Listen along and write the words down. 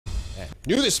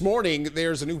New this morning,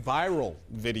 there's a new viral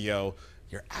video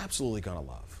you're absolutely gonna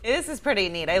love. This is pretty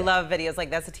neat. I love videos like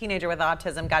this. A teenager with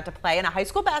autism got to play in a high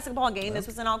school basketball game. This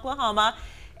was in Oklahoma.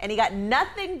 And he got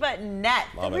nothing but net.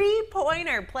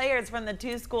 Three-pointer. Players from the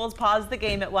two schools paused the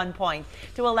game at one point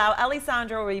to allow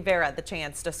Alessandro Rivera the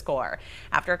chance to score.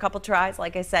 After a couple tries,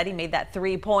 like I said, he made that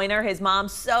three-pointer. His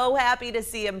mom's so happy to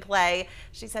see him play.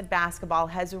 She said basketball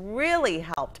has really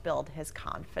helped build his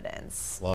confidence.